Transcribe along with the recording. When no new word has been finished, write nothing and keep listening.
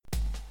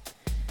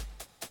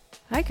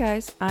Hi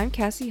guys, I'm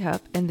Cassie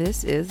Hupp, and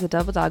this is the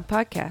Double Dog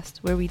Podcast,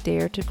 where we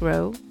dare to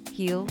grow,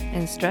 heal,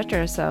 and stretch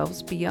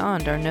ourselves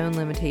beyond our known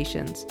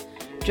limitations.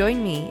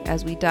 Join me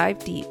as we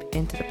dive deep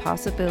into the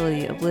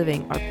possibility of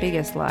living our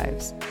biggest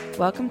lives.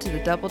 Welcome to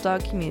the Double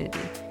Dog community.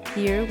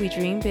 Here we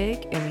dream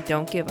big and we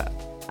don't give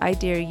up. I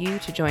dare you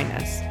to join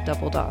us,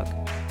 Double Dog.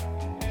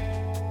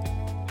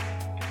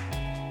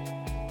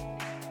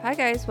 Hi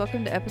guys,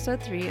 welcome to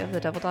episode 3 of the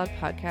Double Dog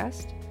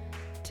Podcast.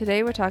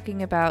 Today we're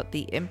talking about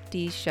the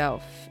empty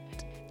shelf.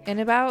 In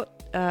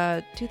about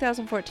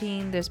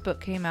 2014, this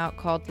book came out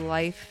called The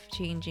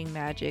Life-Changing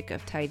Magic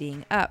of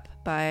Tidying Up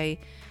by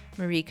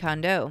Marie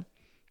Kondo.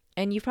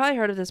 And you've probably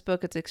heard of this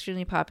book. It's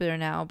extremely popular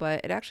now,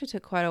 but it actually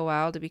took quite a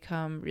while to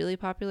become really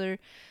popular.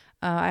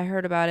 I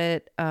heard about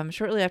it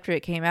shortly after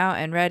it came out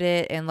and read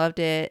it and loved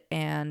it,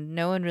 and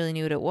no one really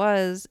knew what it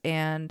was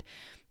and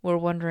were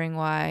wondering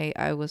why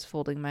I was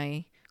folding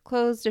my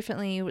clothes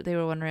differently. They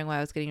were wondering why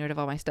I was getting rid of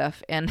all my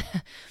stuff. And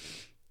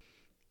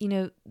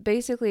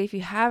basically, if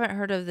you haven't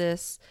heard of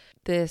this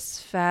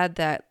fad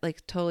that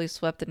like totally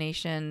swept the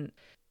nation.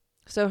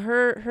 So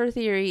her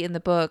theory in the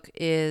book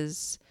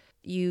is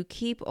you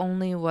keep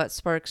only what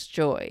sparks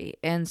joy.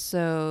 And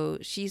so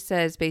she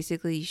says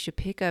basically you should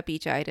pick up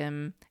each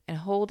item and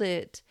hold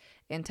it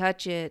and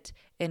touch it.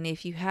 And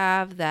if you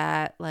have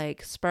that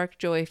like spark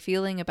joy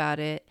feeling about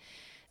it,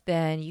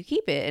 then you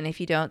keep it. And if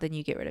you don't, then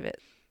you get rid of it.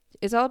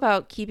 It's all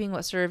about keeping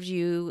what serves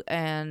you,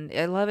 and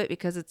I love it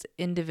because it's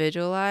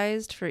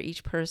individualized for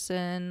each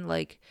person.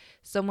 Like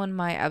someone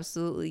might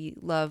absolutely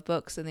love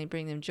books and they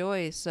bring them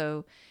joy,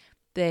 so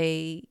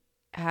they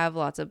have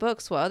lots of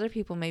books, while other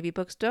people maybe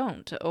books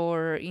don't.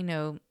 Or,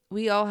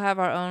 we all have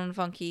our own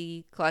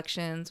funky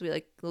collections. We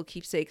like little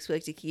keepsakes we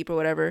like to keep or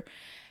whatever.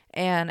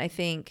 And I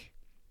think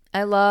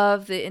I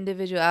love the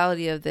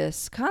individuality of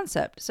this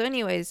concept. So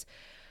anyways,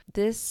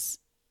 this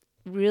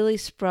really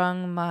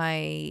sprung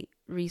my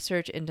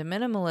research into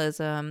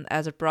minimalism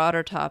as a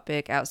broader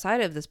topic outside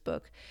of this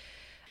book.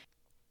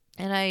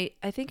 And I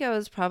think I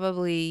was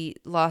probably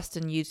lost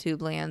in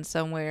YouTube land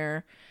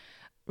somewhere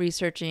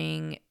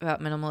researching about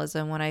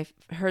minimalism when I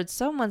heard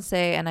someone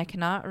say, and I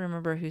cannot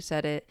remember who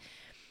said it,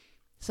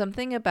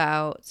 something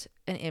about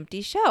an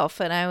empty shelf.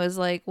 And I was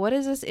like, what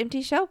is this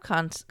empty shelf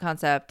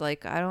concept?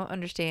 Like, I don't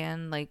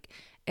understand.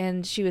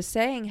 And she was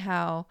saying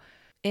how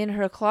in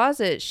her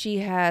closet, she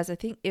has,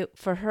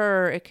 for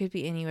her, it could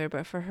be anywhere,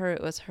 but for her,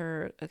 it was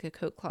like a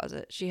coat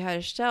closet. She had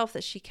a shelf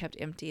that she kept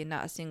empty and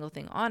not a single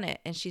thing on it.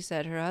 And she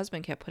said her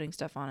husband kept putting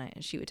stuff on it.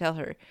 And she would tell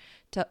her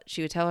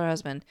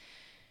husband,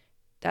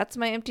 that's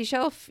my empty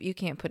shelf. You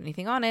can't put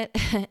anything on it.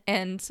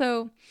 And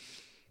so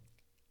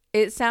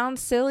it sounds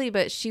silly,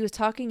 but she was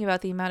talking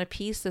about the amount of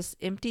peace this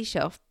empty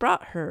shelf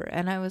brought her.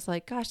 And I was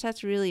like, gosh,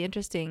 that's really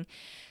interesting.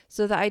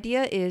 So the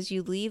idea is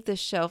you leave the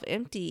shelf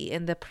empty,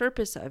 and the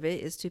purpose of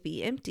it is to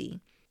be empty.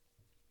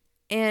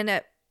 And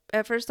at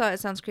first thought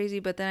it sounds crazy,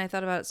 but then I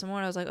thought about it some more.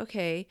 And I was like,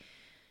 okay,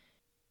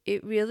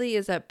 it really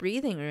is that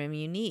breathing room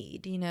you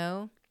need,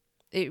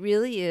 It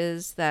really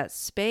is that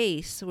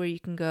space where you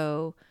can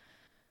go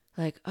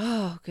like,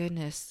 oh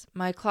goodness,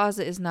 my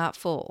closet is not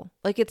full.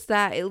 Like it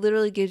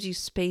literally gives you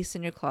space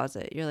in your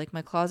closet. You're like,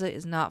 my closet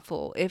is not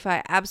full. If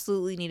I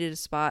absolutely needed a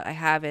spot, I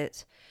have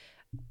it.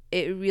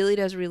 It really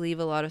does relieve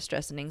a lot of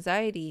stress and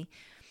anxiety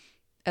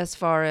as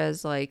far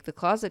as like the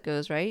closet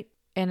goes, right?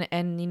 And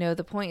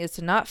the point is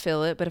to not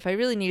fill it, but if I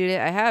really needed it,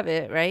 I have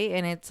it, right?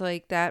 And it's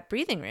like that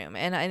breathing room.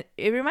 And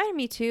it reminded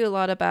me too a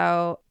lot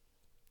about,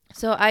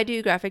 so I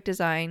do graphic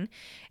design,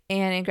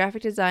 and in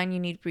graphic design, you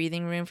need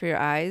breathing room for your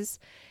eyes.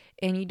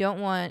 And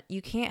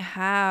you can't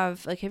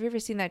have, like, have you ever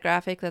seen that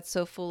graphic that's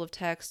so full of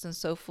text and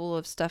so full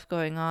of stuff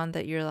going on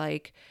that you're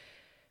like,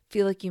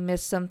 feel like you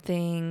missed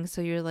something.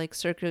 So you're like,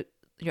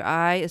 your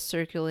eye is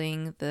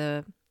circling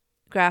the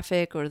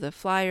graphic or the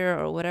flyer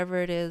or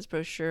whatever it is,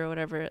 brochure or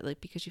whatever,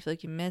 like, because you feel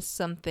like you missed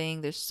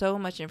something. There's so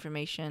much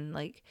information.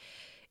 Like,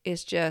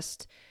 it's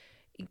just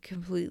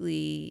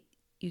completely,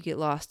 you get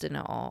lost in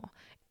it all.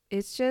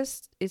 It's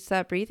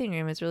that breathing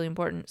room is really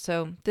important.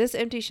 So this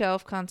empty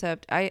shelf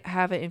concept, I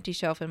have an empty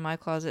shelf in my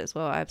closet as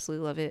well. I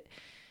absolutely love it.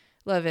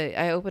 Love it.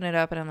 I open it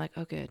up and I'm like,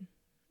 oh, good.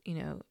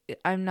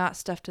 I'm not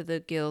stuffed to the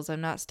gills. I'm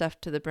not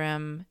stuffed to the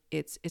brim.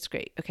 It's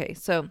great. Okay.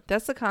 So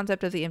that's the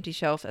concept of the empty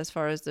shelf as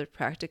far as the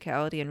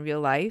practicality in real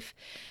life.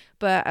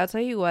 But I'll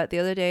tell you what, the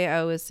other day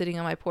I was sitting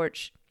on my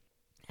porch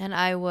and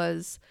I'm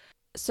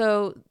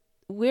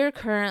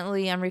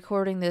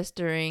recording this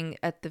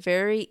at the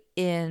very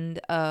end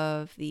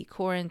of the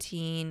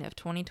quarantine of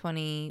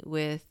 2020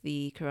 with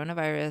the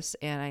coronavirus.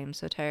 And I am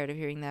so tired of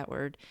hearing that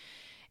word.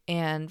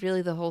 And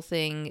really the whole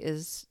thing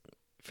is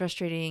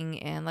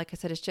frustrating, and like I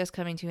said, it's just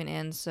coming to an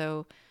end,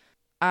 so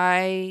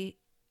I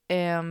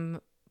am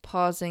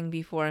pausing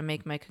before I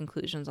make my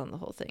conclusions on the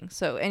whole thing.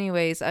 So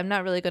anyways, I'm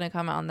not really going to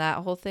comment on that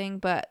whole thing,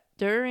 but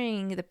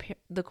during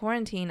the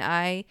quarantine,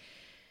 I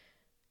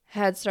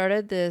had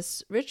started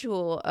this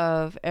ritual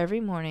of every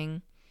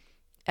morning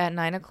at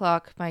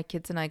 9:00, my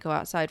kids and I go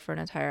outside for an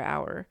entire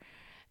hour.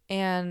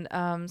 And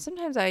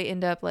sometimes I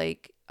end up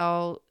like,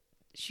 I'll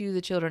shoo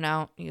the children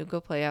out, go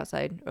play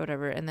outside or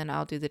whatever, and then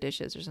I'll do the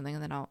dishes or something,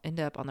 and then I'll end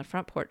up on the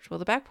front porch. Well,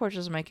 the back porch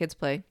is where my kids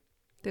play.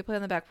 They play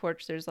on the back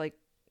porch. There's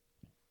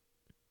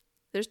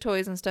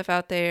toys and stuff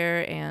out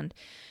there, and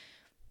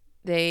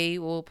they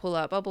will pull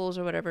out bubbles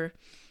or whatever.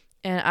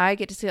 And I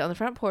get to sit on the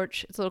front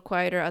porch. It's a little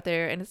quieter out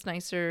there, and it's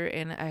nicer,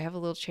 and I have a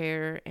little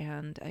chair,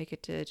 and I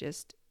get to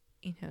just,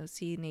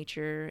 see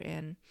nature,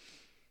 and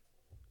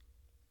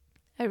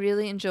I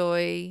really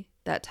enjoy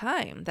that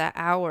time, that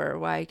hour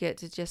where I get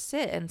to just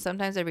sit. And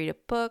sometimes I read a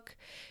book,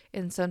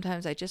 and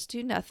sometimes I just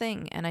do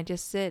nothing, and I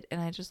just sit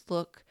and I just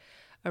look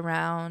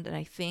around, and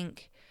I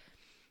think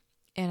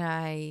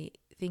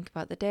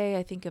about the day.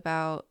 I think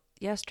about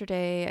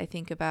yesterday. I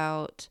think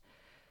about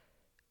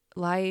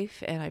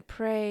life, and I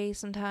pray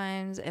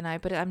sometimes,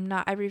 but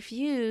I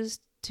refuse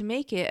to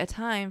make it a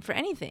time for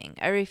anything.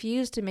 I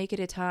refuse to make it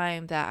a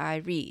time that I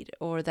read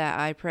or that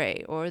I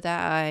pray or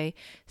that I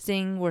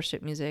sing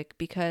worship music,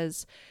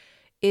 because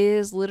it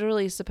is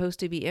literally supposed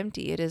to be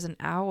empty. It is an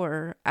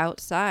hour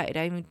outside.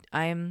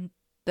 I'm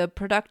the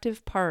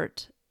productive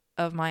part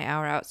of my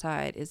hour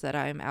outside is that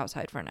I'm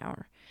outside for an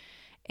hour.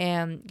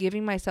 And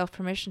giving myself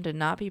permission to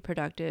not be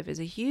productive is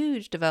a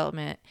huge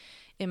development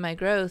in my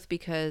growth,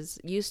 because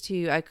used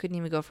to I couldn't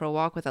even go for a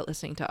walk without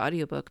listening to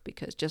audiobook,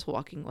 because just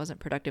walking wasn't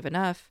productive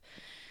enough.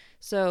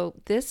 So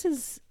this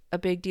is a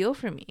big deal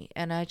for me,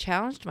 and I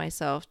challenged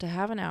myself to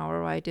have an hour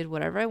where I did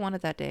whatever I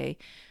wanted that day,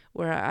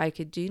 where I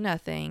could do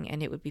nothing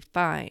and it would be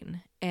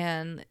fine.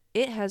 And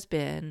it has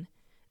been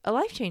a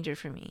life changer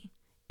for me.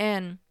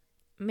 And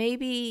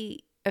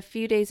maybe a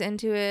few days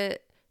into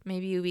it,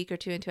 maybe a week or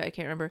two into it, I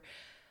can't remember,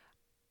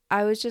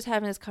 I was just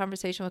having this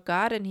conversation with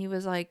God, and he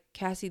was like,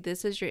 Cassie,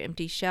 this is your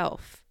empty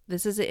shelf.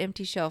 This is an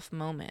empty shelf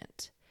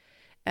moment.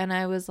 And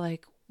I was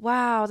like,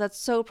 wow, that's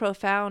so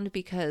profound,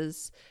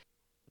 because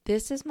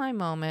this is my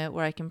moment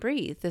where I can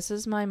breathe. This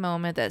is my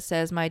moment that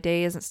says my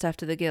day isn't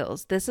stuffed to the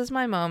gills. This is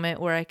my moment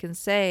where I can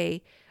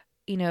say,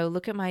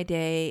 look at my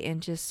day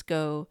and just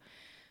go,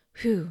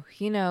 whew,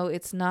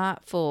 it's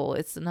not full.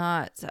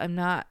 I'm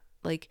not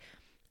like,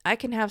 I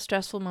can have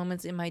stressful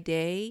moments in my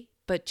day,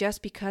 but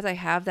just because I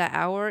have that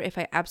hour, if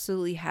I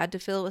absolutely had to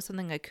fill it with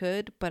something, I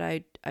could, but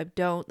I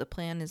don't. The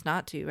plan is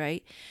not to,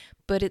 right?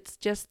 But it's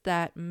just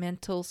that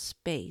mental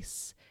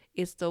space.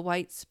 It's the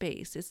white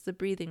space. It's the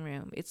breathing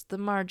room. It's the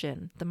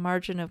margin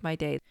of my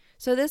day.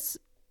 So this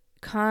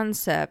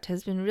concept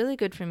has been really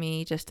good for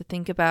me, just to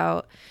think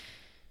about.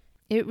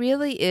 It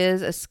really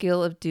is a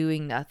skill of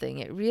doing nothing.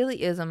 It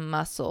really is a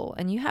muscle,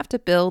 and you have to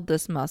build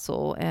this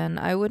muscle. And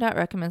I would not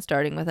recommend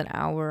starting with an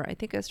hour. I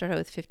think I started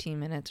with 15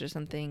 minutes or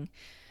something.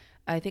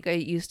 I think I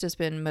used to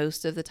spend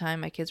most of the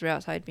time my kids were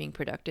outside being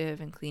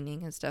productive and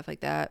cleaning and stuff like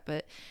that.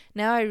 But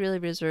now I really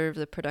reserve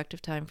the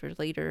productive time for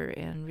later,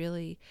 and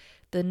really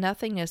the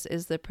nothingness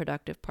is the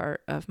productive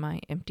part of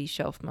my empty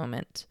shelf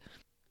moment.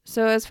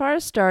 So as far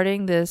as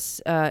starting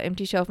this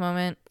empty shelf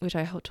moment, which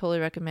I totally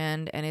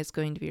recommend, and it's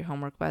going to be your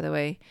homework, by the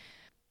way,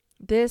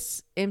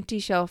 this empty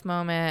shelf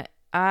moment,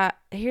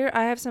 here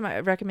I have some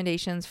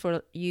recommendations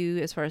for you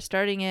as far as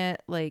starting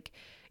it. Like,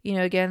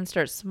 again,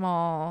 start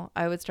small.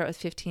 I would start with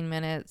 15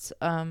 minutes.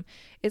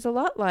 It's a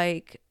lot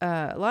like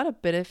a lot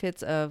of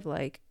benefits of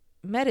like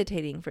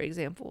meditating, for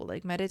example.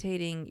 Like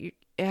meditating,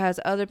 it has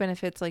other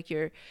benefits, like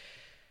you're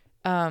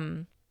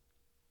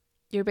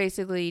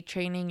basically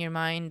training your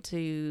mind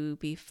to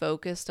be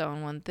focused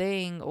on one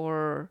thing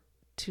or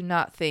to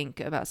not think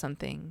about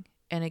something.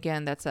 And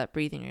again, that's that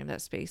breathing room,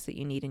 that space that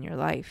you need in your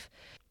life.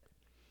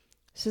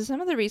 So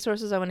some of the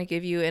resources I want to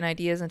give you and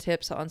ideas and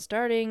tips on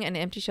starting an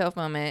empty shelf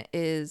moment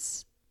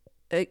is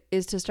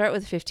to start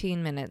with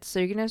 15 minutes. So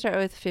you're going to start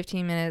with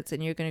 15 minutes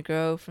and you're going to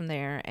grow from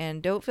there.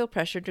 And don't feel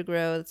pressured to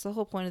grow. That's the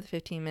whole point of the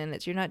 15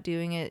 minutes. You're not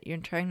doing it. You're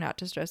trying not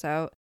to stress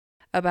out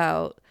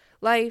about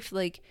life.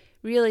 Like,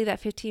 really,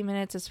 that 15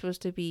 minutes is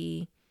supposed to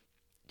be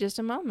just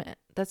a moment.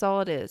 That's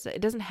all it is. It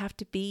doesn't have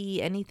to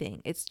be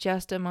anything. It's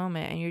just a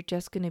moment, and you're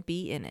just going to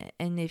be in it.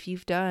 And if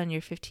you've done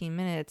your 15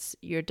 minutes,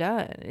 you're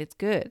done. It's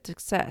good.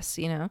 Success,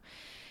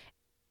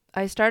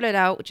 I started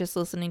out just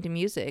listening to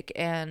music,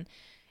 and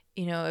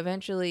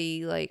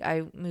eventually, like,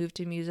 I moved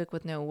to music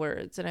with no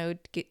words, and I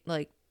would get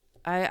like,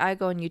 I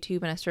go on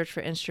YouTube and I search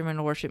for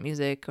instrumental worship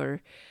music,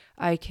 or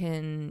I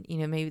can,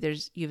 maybe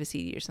you have a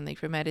CD or something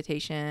for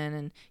meditation,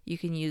 and you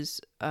can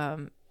use,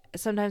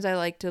 sometimes I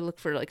like to look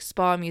for like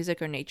spa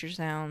music or nature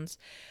sounds.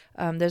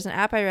 There's an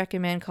app I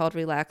recommend called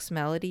Relax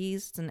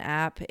Melodies. It's an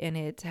app, and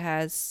it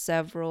has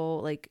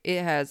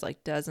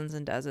dozens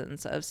and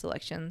dozens of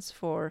selections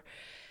for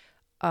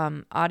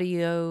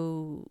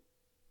audio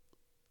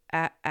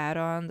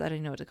add-ons. I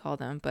don't know what to call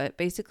them, but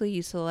basically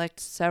you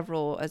select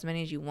as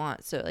many as you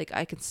want. So like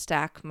I can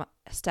stack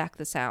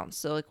the sounds.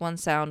 So like one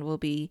sound will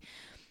be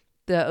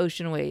the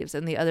ocean waves,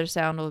 and the other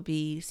sound will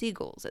be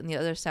seagulls, and the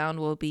other sound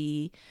will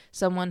be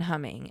someone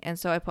humming. And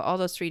so I put all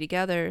those three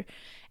together,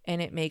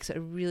 and it makes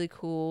a really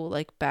cool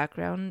like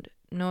background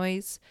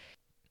noise.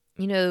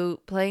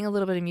 Playing a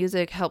little bit of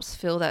music helps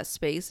fill that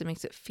space. It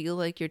makes it feel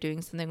like you're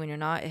doing something when you're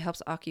not. It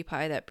helps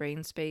occupy that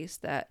brain space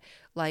that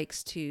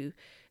likes to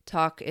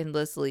talk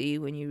endlessly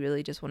when you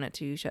really just want it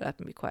to shut up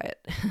and be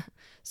quiet.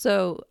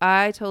 So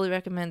I totally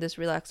recommend this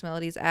Relax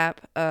Melodies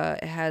app.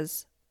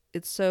 It's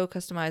so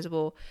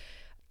customizable.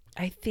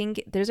 I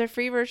think there's a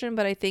free version,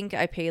 but I think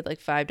I paid like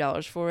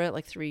 $5 for it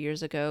like 3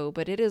 years ago.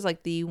 But it is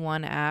like the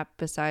one app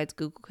besides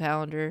Google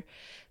Calendar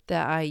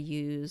that I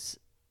use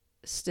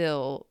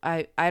still.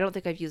 I don't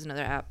think I've used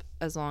another app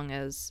as long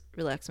as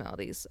Relax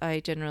Melodies. I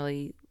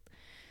generally,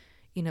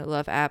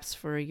 love apps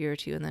for a year or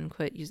two and then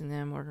quit using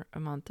them, or a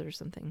month or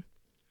something.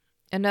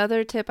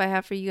 Another tip I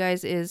have for you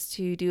guys is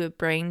to do a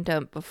brain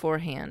dump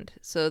beforehand.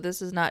 So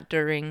this is not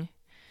during.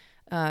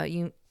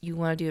 You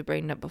want to do a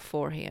brain dump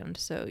beforehand.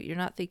 So you're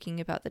not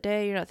thinking about the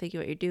day. You're not thinking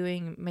what you're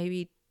doing.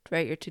 Maybe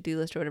write your to-do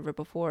list or whatever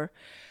before.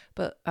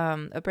 But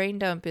a brain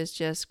dump is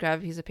just grab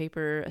a piece of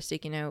paper, a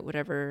sticky note,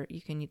 whatever.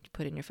 You can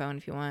put in your phone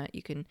if you want.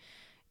 You can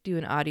do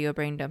an audio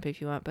brain dump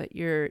if you want. But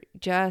you're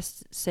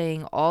just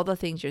saying all the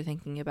things you're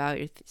thinking about.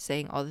 You're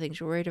saying all the things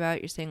you're worried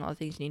about. You're saying all the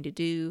things you need to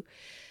do.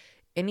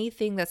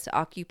 Anything that's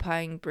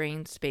occupying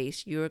brain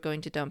space, you are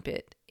going to dump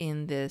it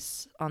on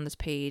this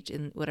page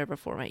in whatever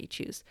format you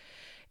choose.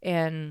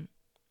 And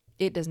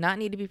it does not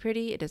need to be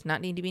pretty. It does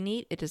not need to be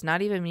neat. It does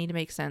not even need to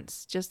make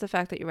sense. Just the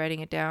fact that you're writing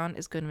it down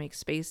is going to make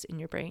space in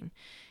your brain.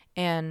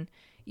 And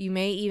you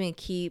may even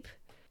keep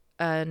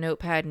a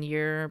notepad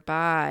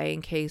nearby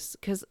in case,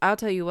 because I'll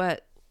tell you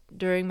what,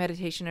 during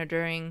meditation or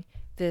during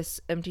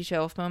this empty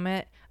shelf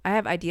moment, I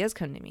have ideas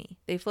come to me.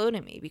 They flow to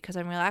me because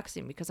I'm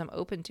relaxing, because I'm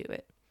open to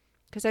it,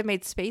 because I've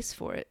made space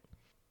for it.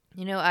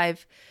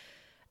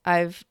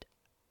 I've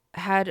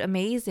had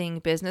amazing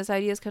business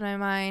ideas come to my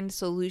mind,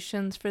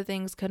 solutions for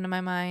things come to my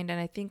mind, and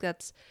I think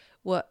that's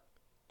what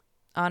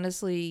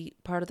honestly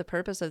part of the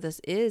purpose of this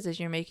is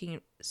you're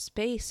making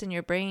space in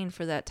your brain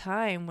for that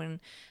time when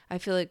I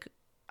feel like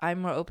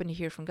I'm more open to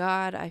hear from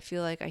God. I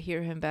feel like I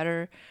hear him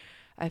better.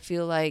 I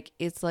feel like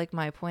it's like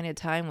my appointed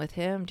time with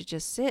him to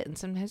just sit, and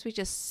sometimes we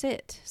just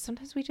sit.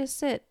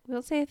 We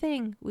don't say a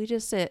thing. We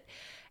just sit.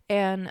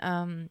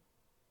 And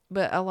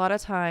but a lot of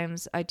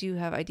times I do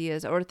have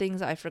ideas or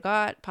things I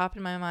forgot pop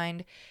in my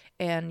mind,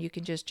 and you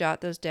can just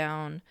jot those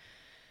down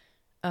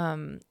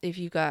if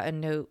you've got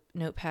a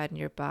notepad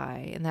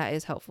nearby, and that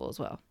is helpful as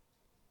well.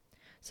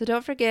 So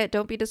don't forget,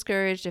 don't be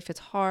discouraged if it's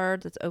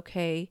hard. That's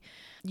okay.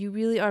 You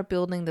really are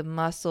building the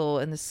muscle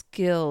and the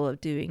skill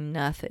of doing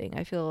nothing.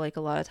 I feel like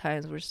a lot of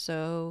times we're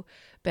so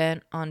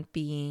bent on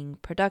being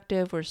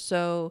productive. We're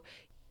so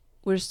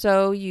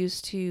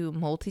used to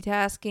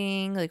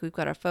multitasking, like we've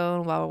got our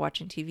phone while we're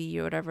watching TV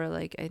or whatever.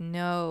 Like, I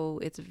know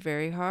it's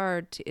very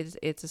hard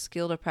it's a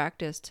skill to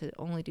practice to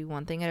only do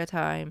one thing at a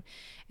time,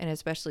 and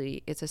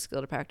especially it's a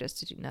skill to practice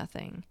to do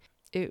nothing.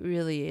 It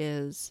really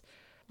is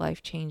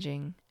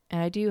life-changing,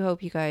 and I do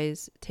hope you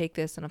guys take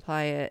this and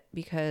apply it,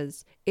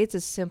 because it's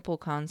a simple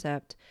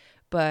concept,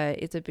 but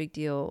it's a big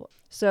deal.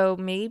 So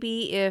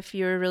maybe if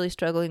you're really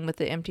struggling with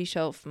the empty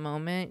shelf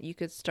moment, you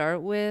could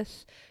start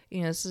with,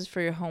 this is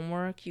for your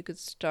homework, you could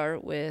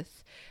start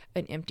with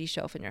an empty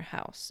shelf in your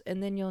house,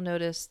 and then you'll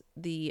notice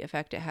the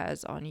effect it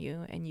has on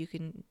you, and you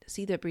can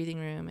see that breathing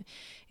room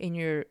in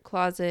your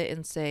closet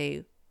and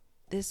say,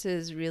 this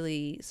is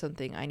really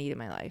something I need in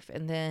my life.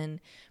 And then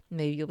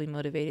maybe you'll be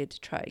motivated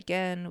to try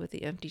again with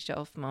the empty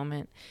shelf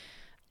moment.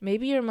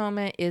 Maybe your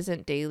moment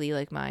isn't daily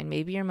like mine.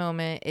 Maybe your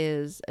moment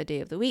is a day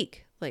of the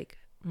week. Like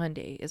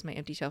Monday is my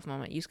empty shelf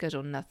moment. You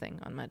schedule nothing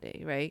on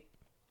Monday, right?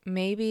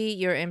 Maybe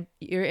your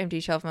empty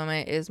shelf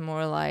moment is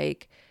more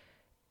like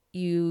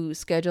you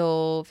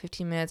schedule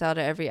 15 minutes out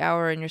of every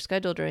hour in your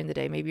schedule during the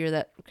day. Maybe you're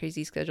that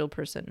crazy scheduled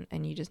person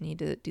and you just need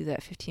to do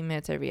that 15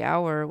 minutes every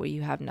hour where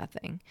you have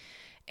nothing.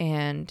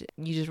 And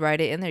you just write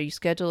it in there. You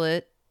schedule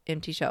it,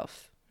 empty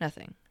shelf,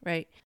 nothing,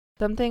 right?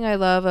 Something I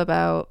love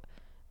about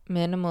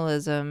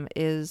minimalism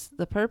is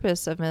the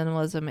purpose of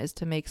minimalism is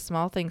to make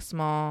small things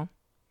small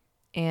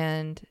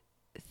and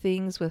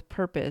things with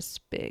purpose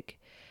big.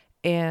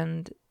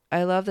 And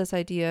I love this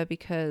idea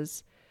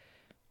because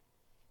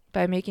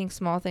by making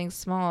small things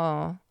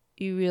small,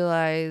 you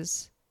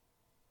realize,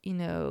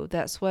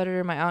 that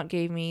sweater my aunt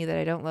gave me that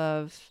I don't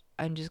love,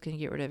 I'm just going to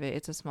get rid of it.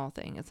 It's a small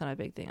thing. It's not a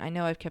big thing. I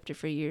know I've kept it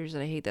for years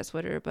and I hate that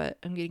sweater, but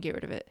I'm going to get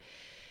rid of it.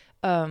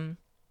 And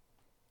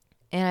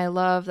I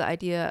love the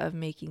idea of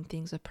making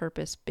things of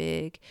purpose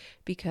big,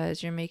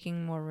 because you're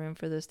making more room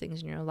for those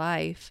things in your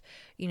life.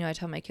 I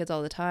tell my kids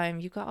all the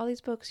time, you've got all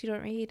these books you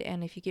don't read,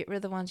 and if you get rid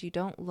of the ones you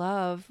don't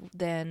love,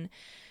 and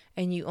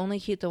you only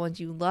keep the ones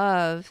you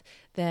love,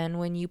 then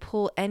when you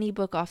pull any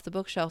book off the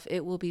bookshelf,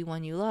 it will be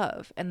one you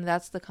love. And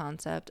that's the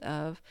concept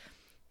of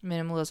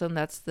minimalism.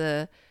 That's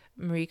the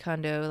Marie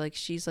Kondo, like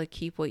she's like,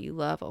 keep what you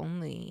love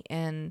only,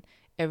 and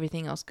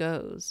everything else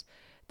goes.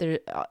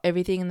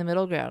 Everything in the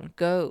middle ground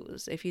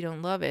goes. If you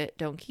don't love it,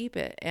 don't keep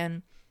it.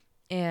 And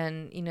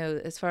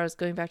as far as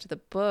going back to the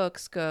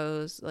books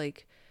goes,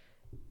 like,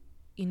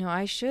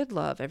 I should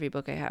love every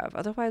book I have.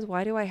 Otherwise,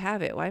 why do I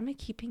have it? Why am I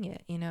keeping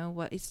it?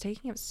 It's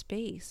taking up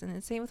space. And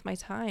the same with my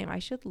time. I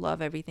should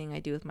love everything I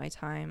do with my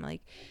time.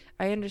 Like,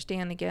 I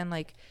understand, again,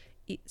 like,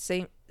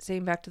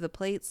 same back to the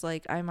plates.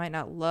 Like, I might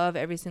not love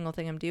every single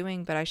thing I'm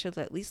doing, but I should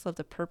at least love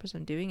the purpose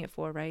I'm doing it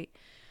for, right?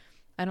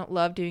 I don't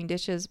love doing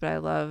dishes, but I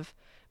love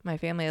my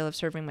family. I love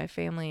serving my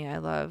family. I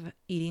love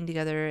eating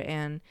together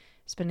and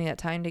spending that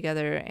time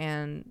together.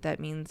 And that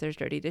means there's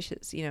dirty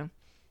dishes, you know?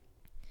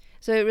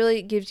 So it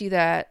really gives you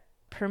that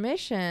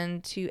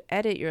permission to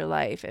edit your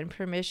life and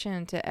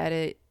permission to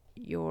edit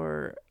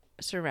your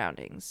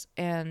surroundings.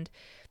 And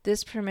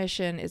this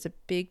permission is a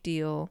big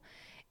deal,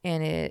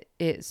 and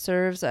it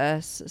serves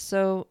us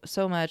so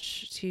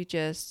much to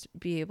just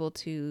be able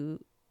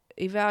to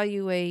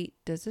evaluate,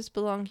 does this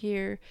belong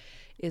here?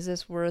 Is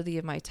this worthy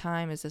of my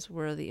time? Is this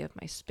worthy of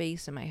my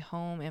space in my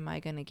home? Am I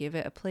going to give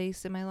it a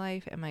place in my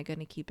life? Am I going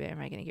to keep it?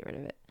 Am I going to get rid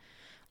of it?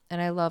 And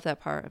I love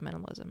that part of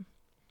minimalism.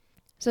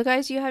 So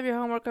guys, you have your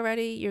homework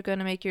already. You're going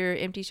to make your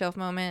empty shelf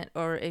moment,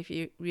 or if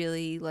you're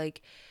really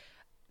like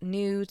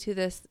new to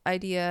this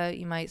idea,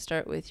 you might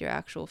start with your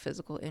actual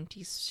physical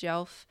empty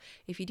shelf.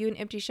 If you do an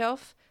empty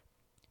shelf,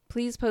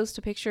 please post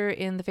a picture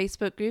in the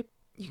Facebook group.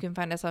 You can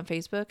find us on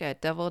Facebook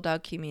at Devil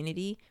Dog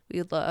Community. We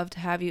would love to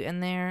have you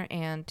in there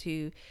and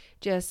to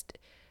just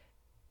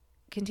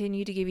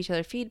continue to give each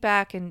other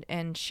feedback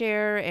and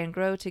share and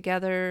grow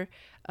together.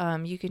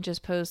 You can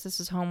just post, this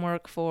is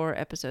homework for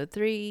episode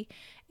 3.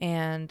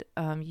 And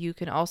you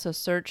can also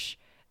search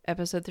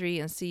episode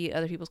 3 and see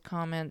other people's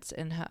comments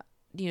and,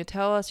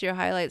 tell us your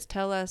highlights.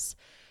 Tell us,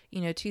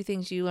 2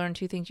 things you learned,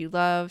 2 things you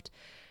loved.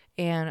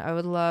 And I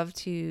would love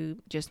to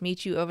just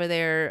meet you over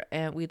there,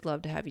 and we'd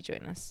love to have you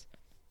join us.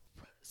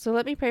 So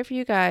let me pray for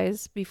you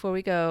guys before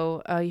we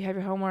go. You have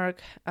your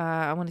homework.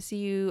 I want to see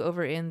you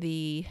over in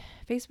the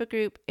Facebook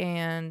group,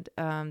 and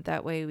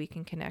that way we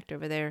can connect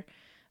over there.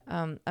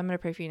 I'm going to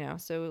pray for you now.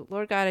 So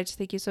Lord God, I just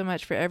thank you so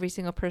much for every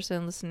single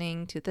person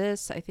listening to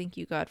this. I thank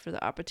you, God, for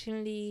the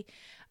opportunity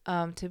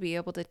to be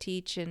able to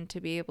teach and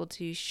to be able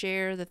to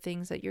share the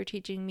things that you're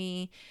teaching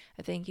me.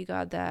 I thank you,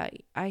 God, that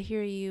I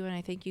hear you, and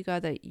I thank you,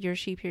 God, that your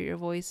sheep hear your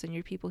voice and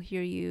your people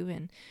hear you,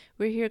 and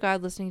we're here,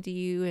 God, listening to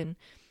you, and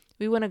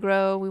we want to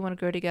grow. We want to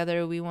grow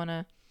together. We want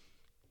to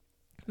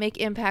make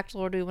impact,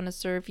 Lord. We want to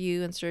serve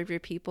you and serve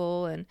your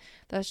people. And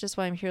that's just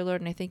why I'm here,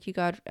 Lord. And I thank you,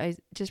 God. I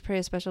just pray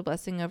a special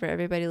blessing over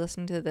everybody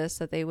listening to this,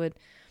 that they would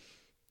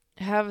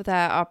have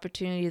that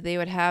opportunity. They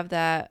would have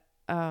that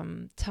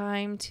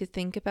time to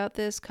think about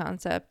this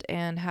concept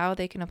and how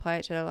they can apply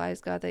it to their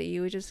lives, God, that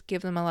you would just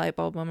give them a light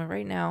bulb moment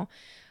right now.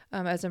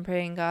 As I'm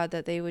praying, God,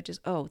 that they would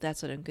just,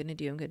 that's what I'm going to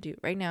do. I'm going to do it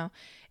right now.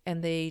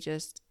 And they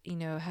just,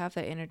 have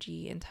that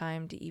energy and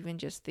time to even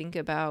just think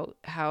about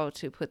how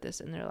to put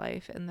this in their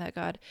life. And that,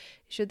 God,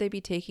 should they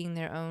be taking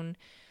their own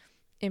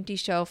empty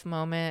shelf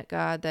moment,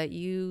 God, that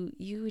you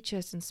would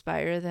just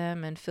inspire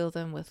them and fill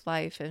them with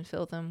life and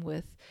fill them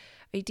with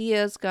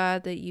ideas,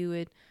 God, that you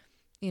would,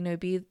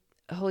 be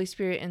Holy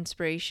Spirit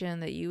inspiration,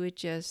 that you would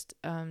just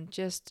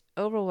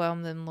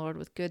overwhelm them, Lord,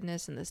 with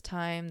goodness in this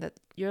time, that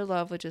your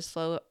love would just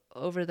flow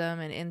over them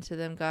and into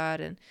them, God,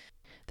 and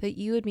that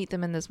you would meet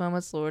them in those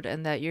moments, Lord,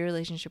 and that your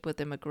relationship with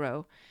them would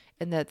grow,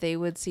 and that they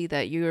would see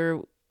that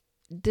you're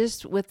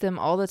just with them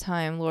all the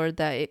time, Lord,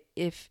 that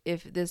if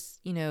this,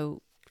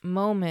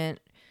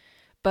 moment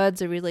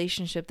buds a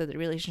relationship, that the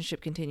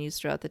relationship continues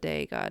throughout the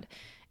day, God.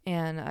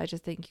 And I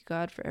just thank you,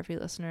 God, for every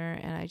listener,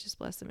 and I just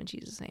bless them in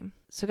Jesus' name.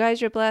 So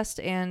guys, you're blessed,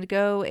 and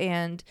go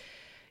and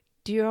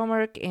do your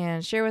homework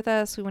and share with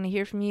us. We want to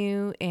hear from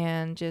you,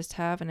 and just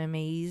have an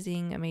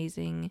amazing,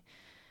 amazing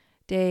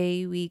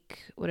day,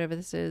 week, whatever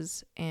this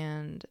is.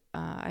 And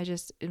I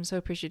just am so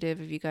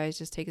appreciative of you guys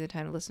just taking the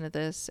time to listen to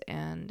this,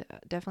 and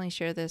definitely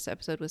share this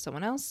episode with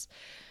someone else.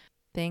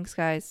 Thanks,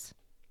 guys.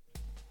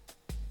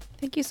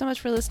 Thank you so much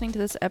for listening to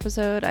this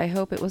episode. I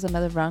hope it was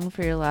another rung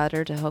for your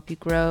ladder to help you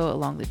grow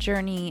along the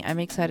journey. I'm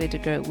excited to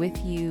grow with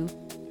you.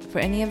 For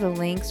any of the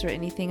links or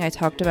anything I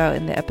talked about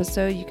in the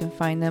episode, you can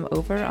find them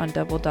over on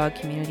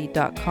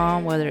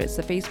doubledogcommunity.com, whether it's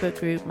the Facebook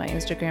group, my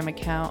Instagram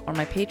account, or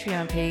my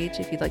Patreon page.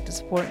 If you'd like to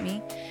support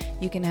me,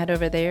 you can head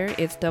over there.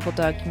 It's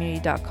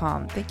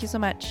doubledogcommunity.com. Thank you so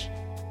much.